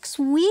 6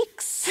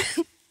 weeks.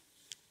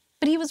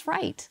 But he was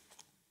right.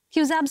 He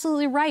was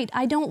absolutely right.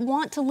 I don't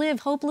want to live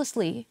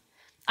hopelessly.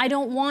 I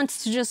don't want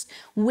to just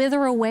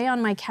wither away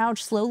on my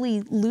couch,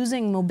 slowly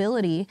losing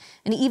mobility.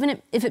 And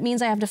even if it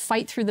means I have to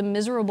fight through the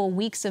miserable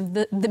weeks of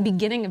the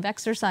beginning of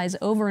exercise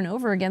over and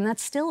over again,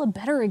 that's still a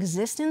better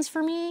existence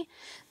for me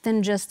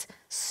than just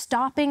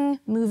stopping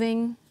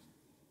moving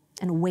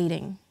and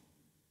waiting.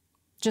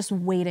 Just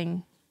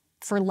waiting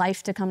for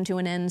life to come to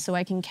an end so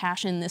I can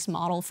cash in this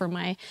model for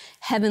my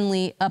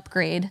heavenly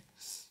upgrade.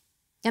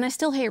 And I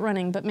still hate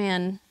running, but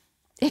man,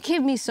 it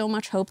gave me so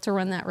much hope to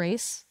run that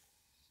race.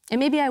 And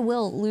maybe I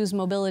will lose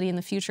mobility in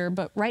the future,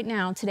 but right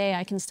now, today,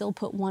 I can still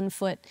put one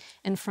foot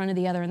in front of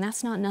the other, and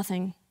that's not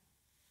nothing.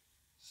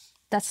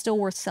 That's still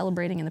worth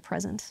celebrating in the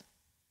present.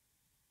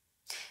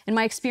 In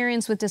my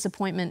experience with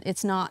disappointment,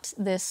 it's not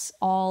this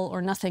all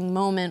or nothing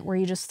moment where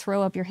you just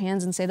throw up your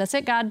hands and say, that's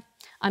it, God,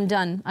 I'm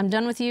done. I'm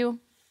done with you.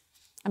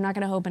 I'm not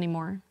gonna hope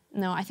anymore.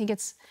 No, I think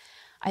it's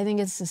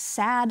a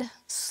sad,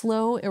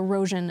 slow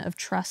erosion of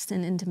trust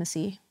and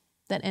intimacy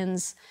that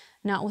ends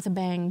not with a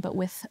bang, but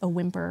with a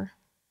whimper.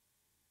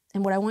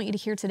 And what I want you to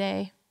hear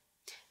today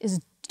is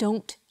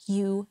don't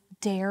you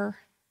dare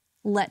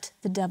let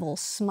the devil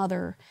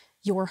smother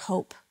your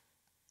hope.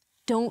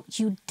 Don't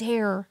you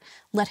dare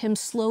let him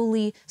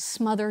slowly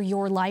smother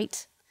your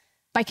light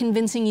by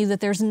convincing you that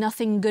there's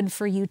nothing good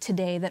for you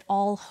today, that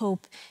all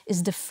hope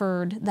is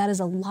deferred. That is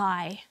a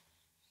lie.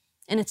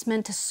 And it's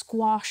meant to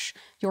squash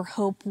your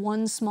hope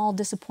one small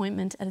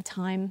disappointment at a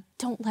time.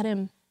 Don't let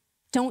him.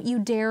 Don't you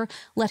dare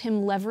let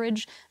him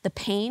leverage the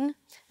pain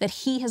that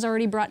he has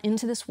already brought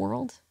into this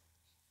world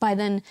by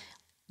then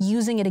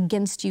using it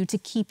against you to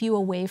keep you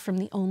away from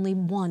the only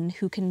one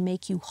who can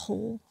make you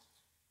whole.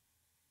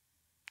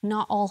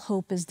 Not all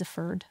hope is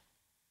deferred.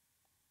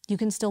 You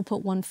can still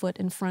put one foot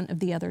in front of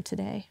the other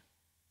today.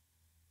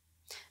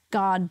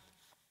 God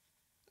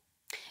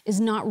is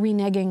not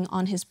reneging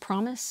on his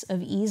promise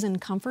of ease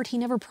and comfort. He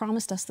never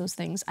promised us those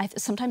things.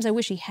 Sometimes I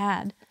wish he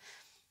had.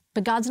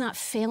 But God's not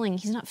failing.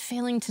 He's not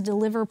failing to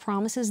deliver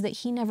promises that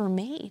he never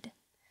made.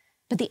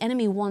 But the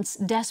enemy wants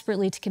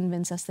desperately to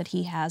convince us that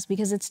he has,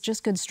 because it's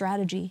just good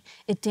strategy.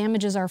 It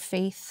damages our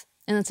faith.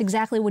 And that's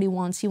exactly what he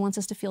wants. He wants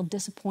us to feel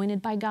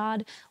disappointed by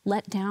God,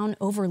 let down,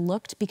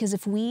 overlooked, because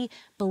if we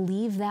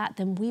believe that,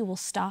 then we will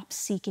stop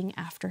seeking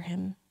after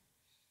him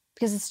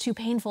because it's too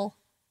painful.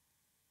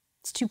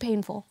 It's too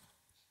painful.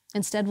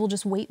 Instead, we'll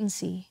just wait and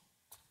see.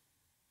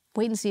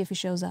 Wait and see if he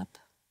shows up.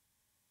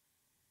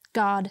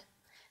 God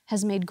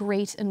has made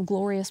great and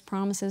glorious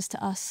promises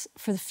to us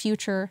for the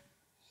future.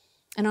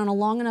 And on a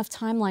long enough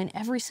timeline,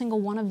 every single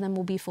one of them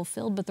will be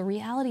fulfilled. But the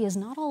reality is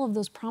not all of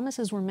those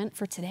promises were meant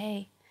for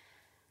today.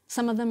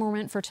 Some of them were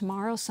meant for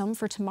tomorrow, some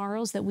for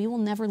tomorrows that we will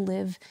never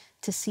live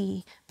to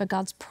see. But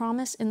God's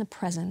promise in the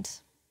present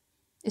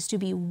is to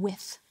be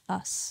with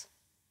us.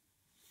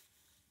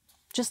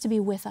 Just to be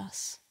with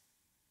us.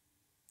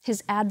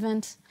 His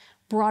advent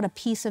brought a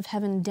piece of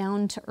heaven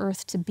down to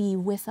earth to be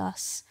with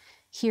us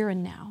here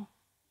and now.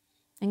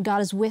 And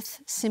God is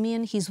with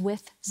Simeon. He's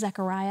with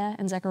Zechariah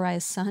and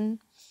Zechariah's son.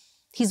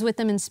 He's with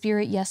them in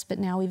spirit, yes, but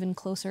now even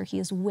closer. He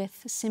is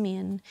with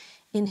Simeon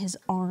in his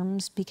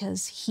arms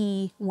because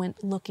he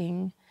went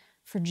looking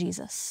for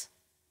Jesus.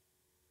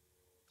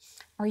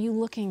 Are you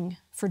looking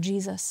for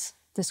Jesus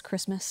this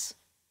Christmas?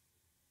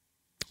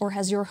 Or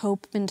has your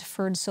hope been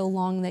deferred so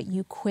long that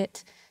you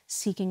quit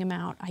seeking him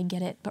out? I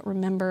get it, but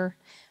remember,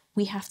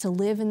 we have to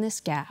live in this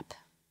gap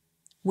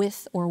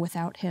with or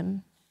without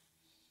him.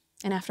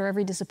 And after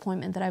every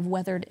disappointment that I've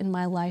weathered in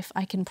my life,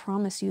 I can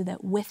promise you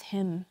that with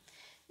him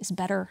is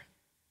better.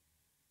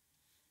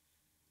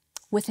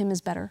 With him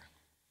is better.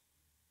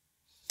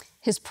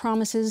 His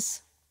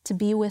promises to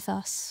be with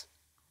us,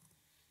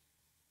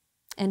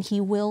 and he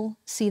will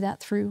see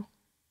that through.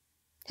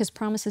 His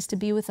promises to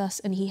be with us,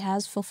 and he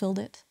has fulfilled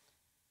it.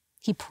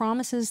 He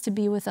promises to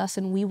be with us,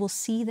 and we will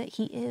see that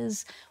he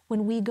is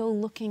when we go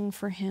looking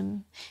for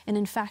him. And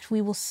in fact,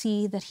 we will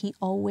see that he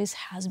always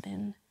has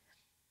been,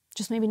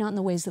 just maybe not in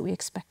the ways that we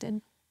expected.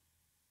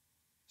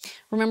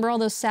 Remember all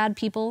those sad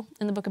people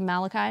in the book of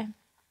Malachi?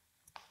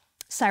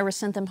 Cyrus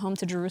sent them home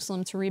to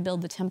Jerusalem to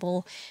rebuild the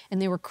temple,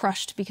 and they were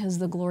crushed because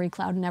the glory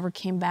cloud never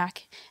came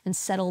back and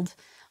settled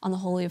on the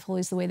Holy of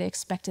Holies the way they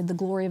expected. The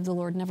glory of the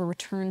Lord never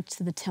returned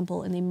to the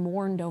temple, and they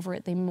mourned over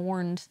it. They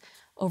mourned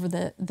over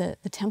the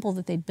temple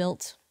that they'd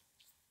built.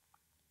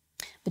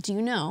 But do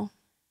you know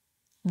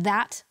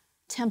that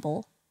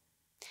temple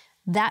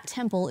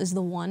is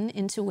the one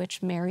into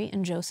which Mary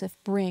and Joseph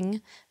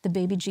bring the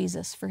baby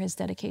Jesus for his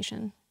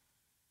dedication?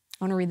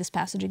 I want to read this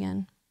passage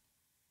again.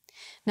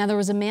 Now there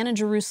was a man in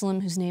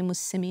Jerusalem whose name was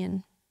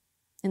Simeon,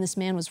 and this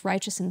man was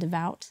righteous and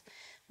devout,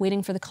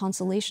 waiting for the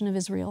consolation of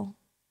Israel.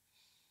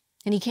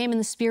 And he came in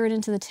the Spirit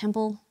into the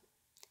temple,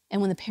 and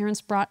when the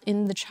parents brought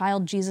in the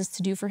child Jesus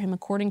to do for him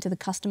according to the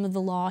custom of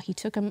the law, he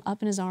took him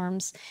up in his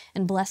arms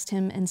and blessed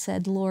him and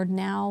said, Lord,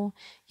 now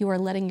you are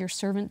letting your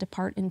servant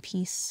depart in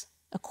peace,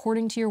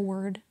 according to your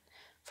word,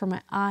 for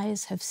my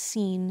eyes have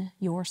seen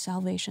your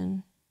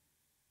salvation.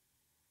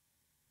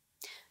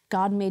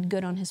 God made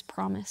good on his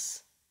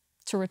promise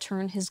to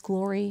return his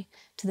glory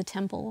to the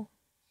temple,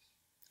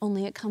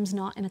 only it comes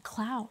not in a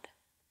cloud,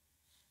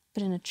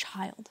 but in a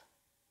child.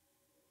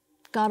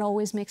 God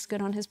always makes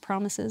good on his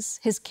promises.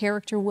 His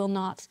character will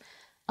not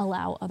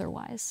allow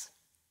otherwise,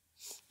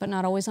 but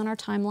not always on our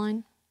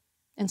timeline,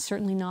 and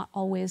certainly not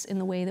always in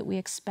the way that we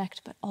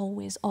expect, but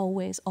always,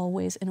 always,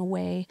 always in a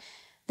way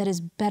that is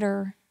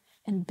better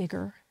and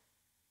bigger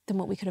than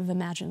what we could have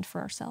imagined for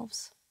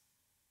ourselves.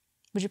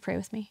 Would you pray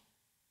with me?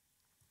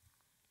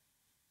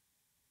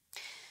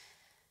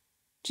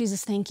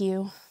 Jesus, thank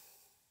you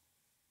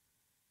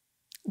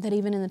that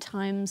even in the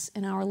times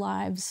in our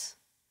lives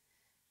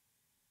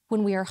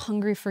when we are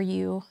hungry for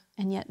you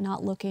and yet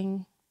not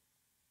looking,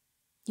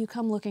 you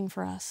come looking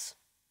for us.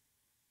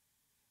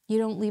 You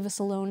don't leave us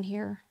alone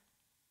here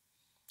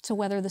to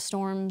weather the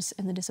storms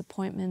and the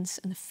disappointments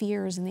and the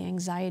fears and the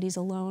anxieties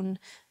alone,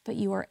 but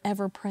you are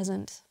ever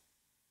present.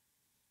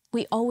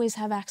 We always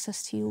have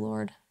access to you,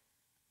 Lord.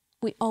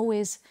 We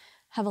always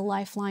have a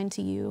lifeline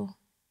to you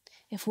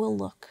if we'll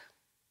look.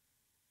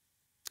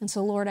 And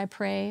so, Lord, I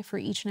pray for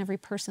each and every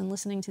person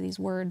listening to these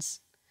words,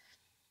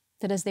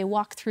 that as they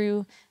walk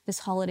through this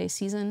holiday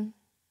season,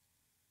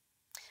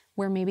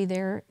 where maybe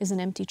there is an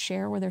empty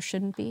chair where there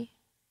shouldn't be,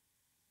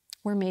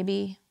 where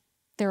maybe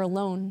they're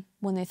alone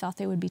when they thought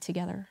they would be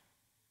together.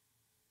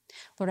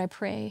 Lord, I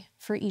pray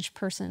for each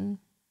person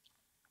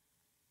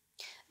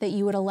that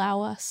you would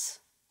allow us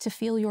to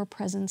feel your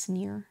presence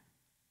near,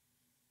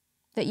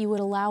 that you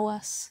would allow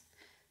us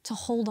to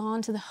hold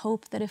on to the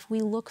hope that if we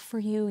look for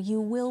you,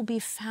 you will be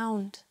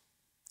found.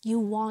 You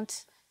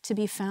want to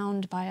be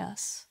found by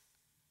us.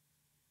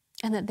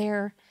 And that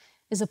there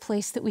is a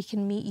place that we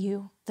can meet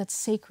you that's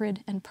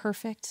sacred and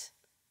perfect,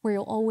 where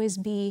you'll always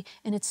be,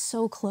 and it's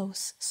so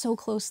close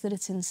that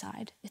it's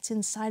inside. It's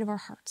inside of our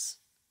hearts.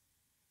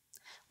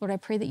 Lord, I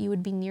pray that you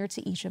would be near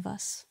to each of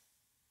us,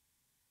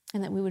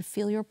 and that we would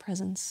feel your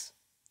presence,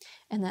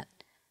 and that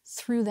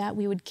through that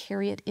we would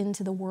carry it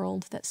into the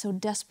world that so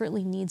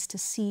desperately needs to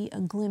see a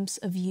glimpse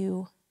of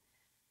you,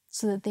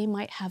 so that they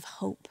might have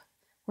hope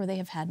where they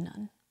have had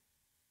none.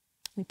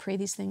 We pray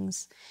these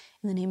things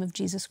in the name of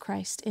Jesus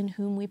Christ, in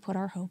whom we put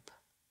our hope.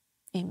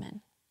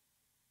 Amen.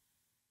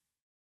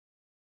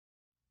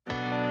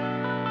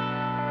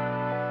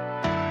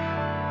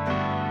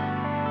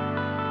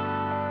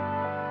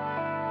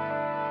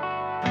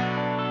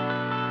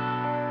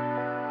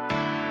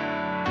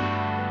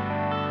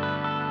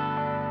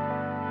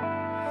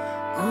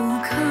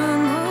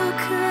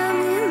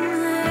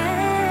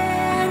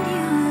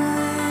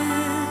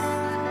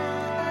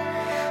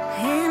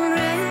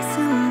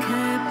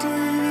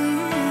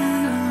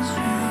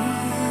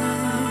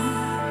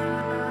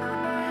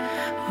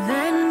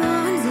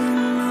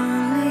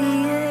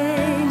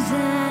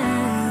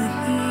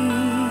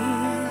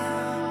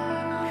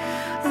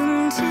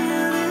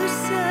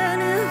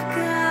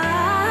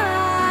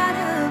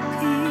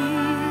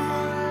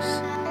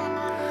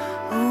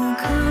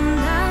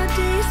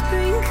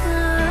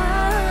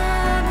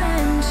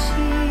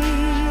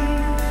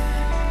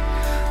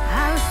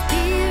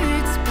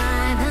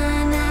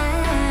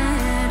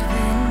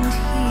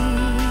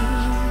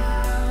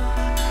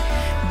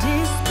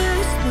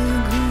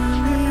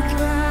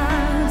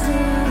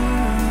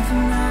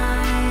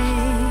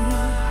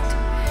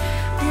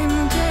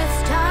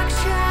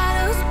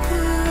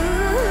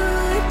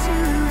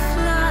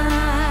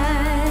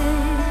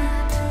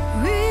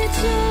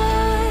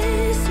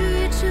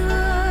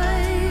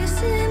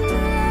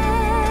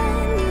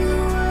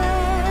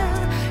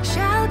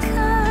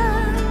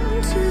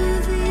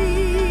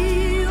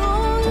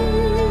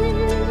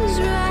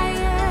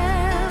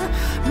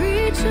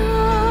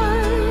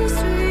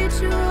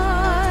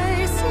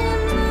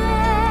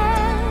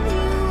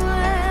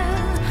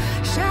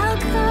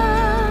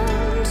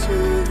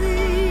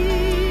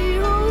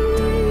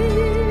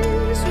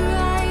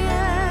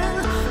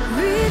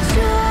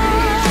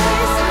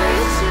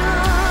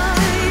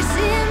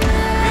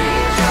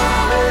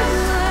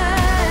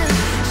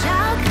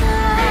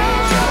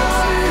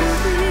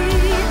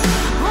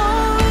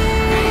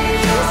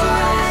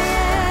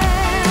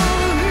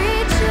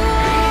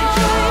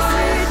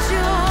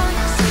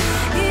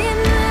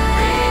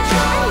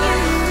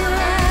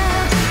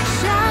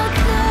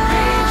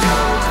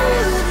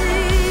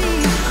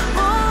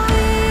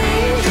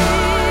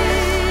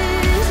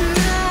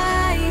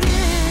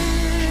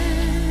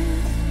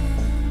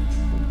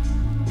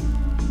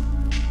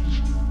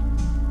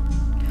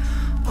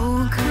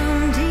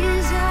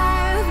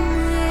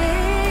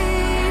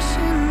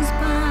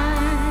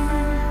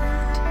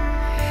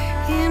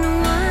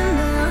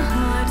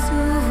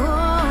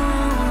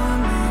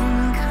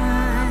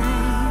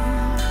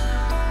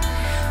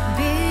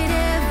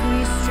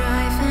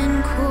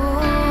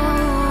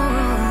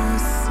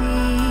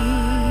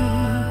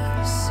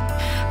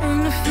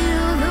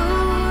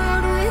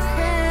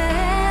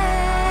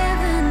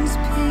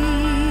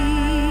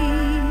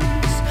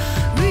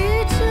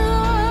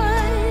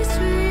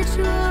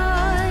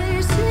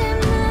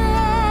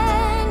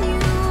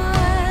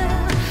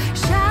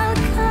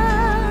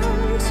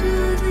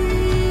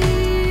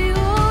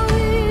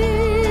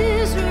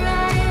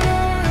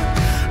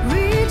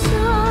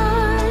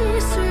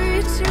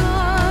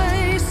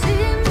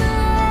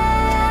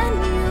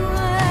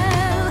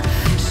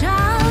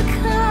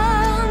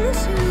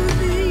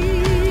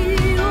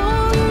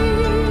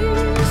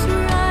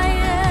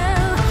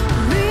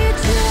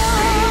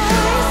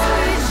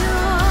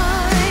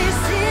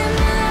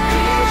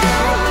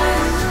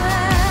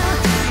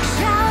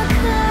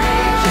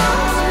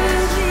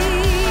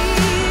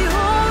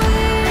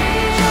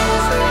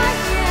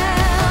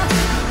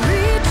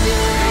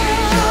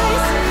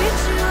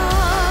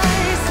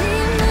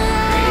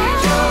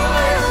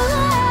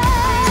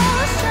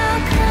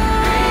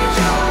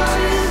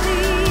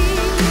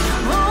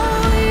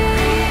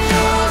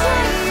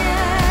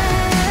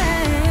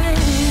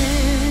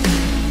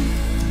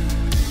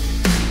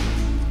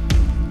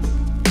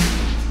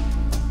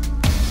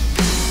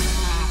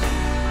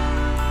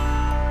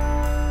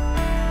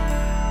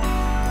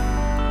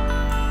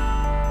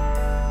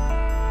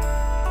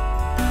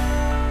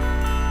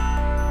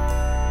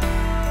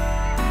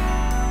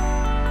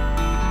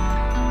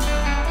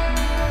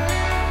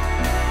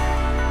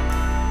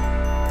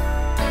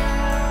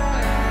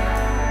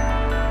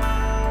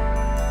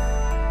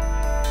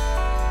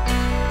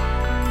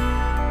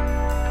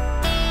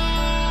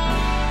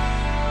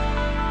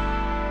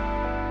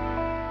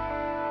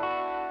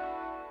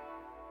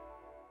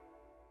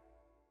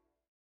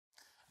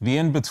 The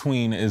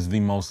in-between is the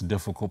most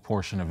difficult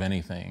portion of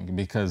anything,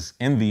 because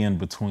in the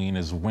in-between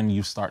is when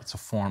you start to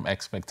form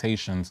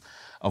expectations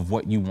of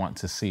what you want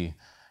to see.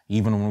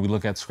 Even when we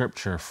look at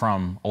scripture,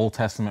 from Old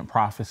Testament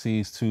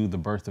prophecies to the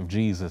birth of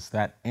Jesus,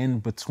 that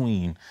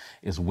in-between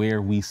is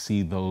where we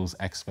see those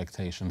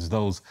expectations,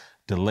 those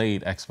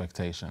delayed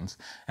expectations.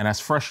 And as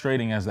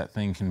frustrating as that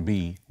thing can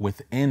be,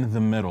 within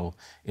the middle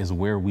is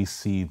where we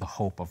see the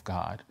hope of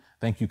God.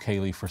 Thank you,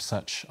 Kaylee, for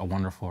such a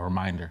wonderful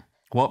reminder.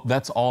 Well,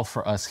 that's all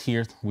for us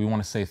here. We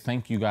want to say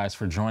thank you guys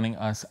for joining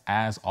us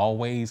as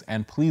always.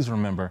 And please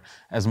remember,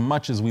 as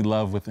much as we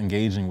love with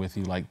engaging with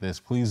you like this,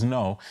 please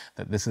know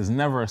that this is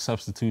never a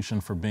substitution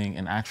for being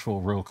an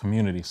actual real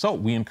community. So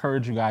we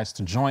encourage you guys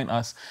to join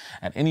us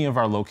at any of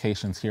our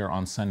locations here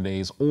on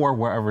Sundays or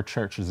wherever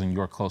church is in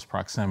your close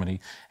proximity.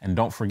 And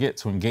don't forget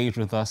to engage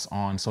with us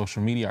on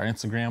social media, our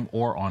Instagram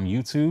or on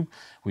YouTube.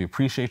 We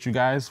appreciate you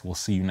guys. We'll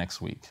see you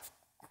next week.